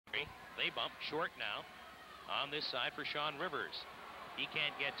They bump short now on this side for Sean Rivers. He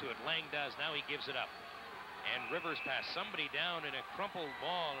can't get to it. Lang does. Now he gives it up. And Rivers passed somebody down in a crumpled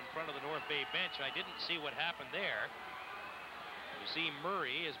ball in front of the North Bay bench. I didn't see what happened there. You see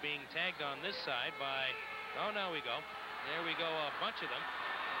Murray is being tagged on this side by... Oh, now we go. There we go, a bunch of them.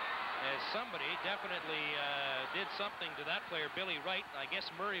 As somebody definitely did something to that player, Billy Wright. I guess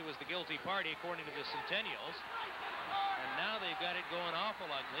Murray was the guilty party, according to the Centennials. And now they've got it going awful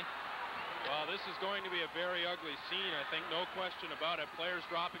ugly. Well, this is going to be a very ugly scene, I think, no question about it. Players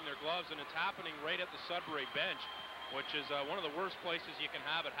dropping their gloves, and it's happening right at the Sudbury bench, which is one of the worst places you can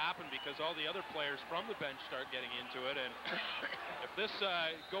have it happen because all the other players from the bench start getting into it. And if this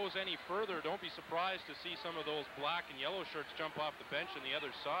goes any further, don't be surprised to see some of those black and yellow shirts jump off the bench on the other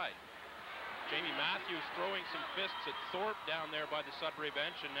side. Jamie Matthews throwing some fists at Thorpe down there by the Sudbury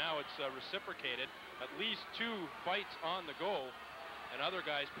bench, and now it's reciprocated. At least 2 fights on the go, and other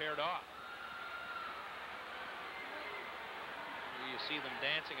guys paired off. You see them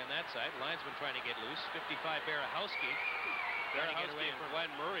dancing on that side. Linesman trying to get loose. 55 Berehowsky. Berehowsky and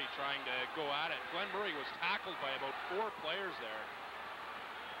Glen Murray trying to go at it. Glen Murray was tackled by about 4 players there.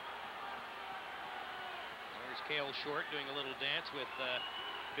 There's Kayle Short doing a little dance with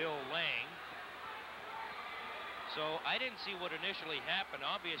Bill Lang. So I didn't see what initially happened.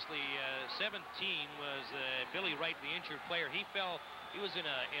 Obviously, 17 was Billy Wright, the injured player. He fell. He was in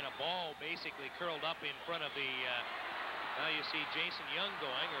a ball, basically curled up in front of the. Now you see Jason Young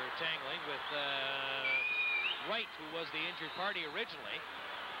going, or tangling, with Wright, who was the injured party originally.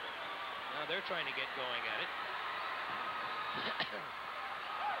 Now they're trying to get going at it.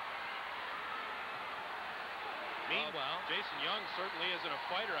 Meanwhile, Jason Young certainly isn't a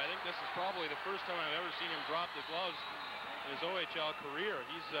fighter. I think this is probably the first time I've ever seen him drop the gloves in his OHL career.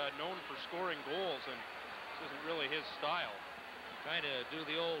 He's known for scoring goals, and this isn't really his style. Trying to do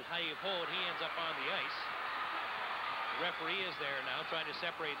the old how you hold, he ends up on the ice. Referee is there now trying to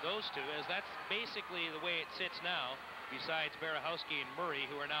separate those two, as that's basically the way it sits now, besides Berehowsky and Murray,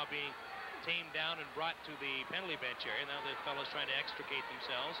 who are now being tamed down and brought to the penalty bench area. Now the fellows trying to extricate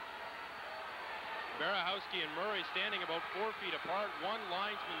themselves. Berehowsky and Murray standing about 4 feet apart, 1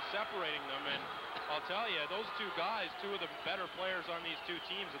 linesman separating them, and I'll tell you, those 2 guys, 2 of the better players on these 2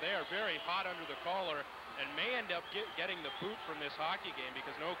 teams, they are very hot under the collar and may end up getting the boot from this hockey game,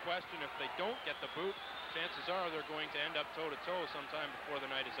 because no question, if they don't get the boot, chances are they're going to end up toe-to-toe sometime before the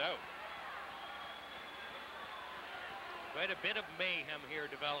night is out. Quite a bit of mayhem here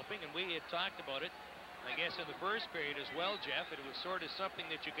developing, and we had talked about it, I guess, in the first period as well, Jeff. It was sort of something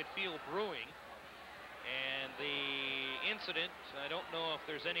that you could feel brewing. And the incident, I don't know if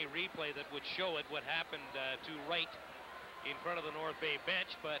there's any replay that would show it, what happened to Wright in front of the North Bay bench,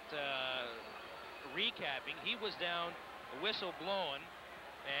 but recapping, he was down, a whistle blowing,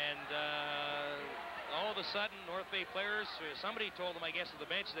 and all of a sudden, North Bay players, somebody told them, I guess, at the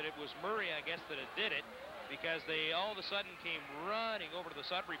bench that it was Murray, I guess, that it did it, because they all of a sudden came running over to the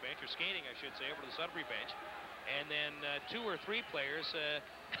Sudbury bench, or skating, I should say, over to the Sudbury bench, and then 2 or 3 players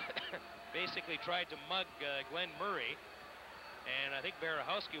basically tried to mug Glen Murray, and I think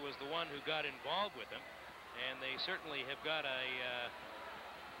Berehowsky was the one who got involved with him, and they certainly have got a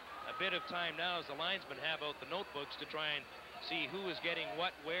bit of time now as the linesmen have out the notebooks to try and see who is getting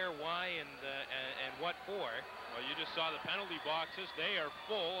what, where, why, and what for. Well, you just saw the penalty boxes. They are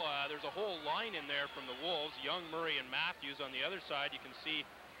full. There's a whole line in there from the Wolves. Young, Murray, and Matthews. On the other side, you can see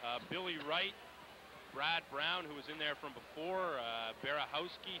Billy Wright, Brad Brown, who was in there from before,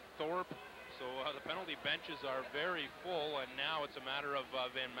 Berehowsky, Thorpe. So the penalty benches are very full, and now it's a matter of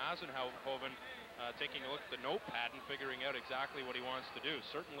Van Mazenhoven taking a look at the notepad and figuring out exactly what he wants to do.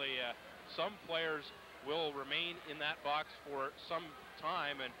 Certainly, some players will remain in that box for some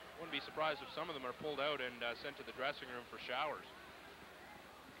time, and wouldn't be surprised if some of them are pulled out and sent to the dressing room for showers.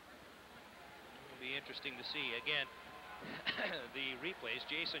 It'll be interesting to see. Again, the replays,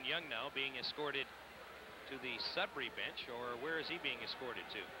 Jason Young now being escorted to the Sudbury bench, or where is he being escorted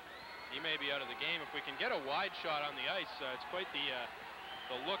to? He may be out of the game. If we can get a wide shot on the ice, it's quite the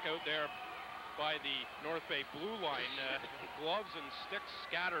look out there by the North Bay blue line. Gloves and sticks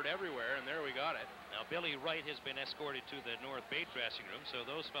scattered everywhere, and there we got it. Now, Billy Wright has been escorted to the North Bay dressing room, so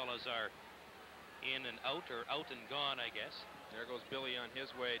those fellas are in and out, or out and gone, I guess. There goes Billy on his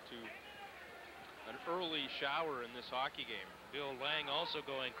way to an early shower in this hockey game. Bill Lang also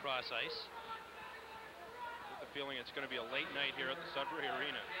going cross ice. With the feeling it's going to be a late night here at the Sudbury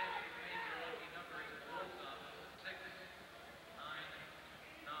Arena.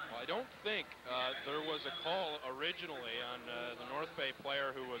 Well, I don't think there was a call originally on the North Bay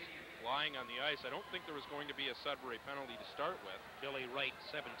player who was flying on the ice. I don't think there was going to be a Sudbury penalty to start with. Billy Wright,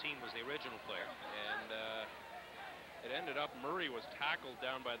 17, was the original player. And it ended up Murray was tackled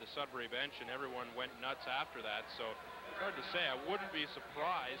down by the Sudbury bench, and everyone went nuts after that. So it's hard to say. I wouldn't be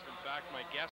surprised. In fact, my guess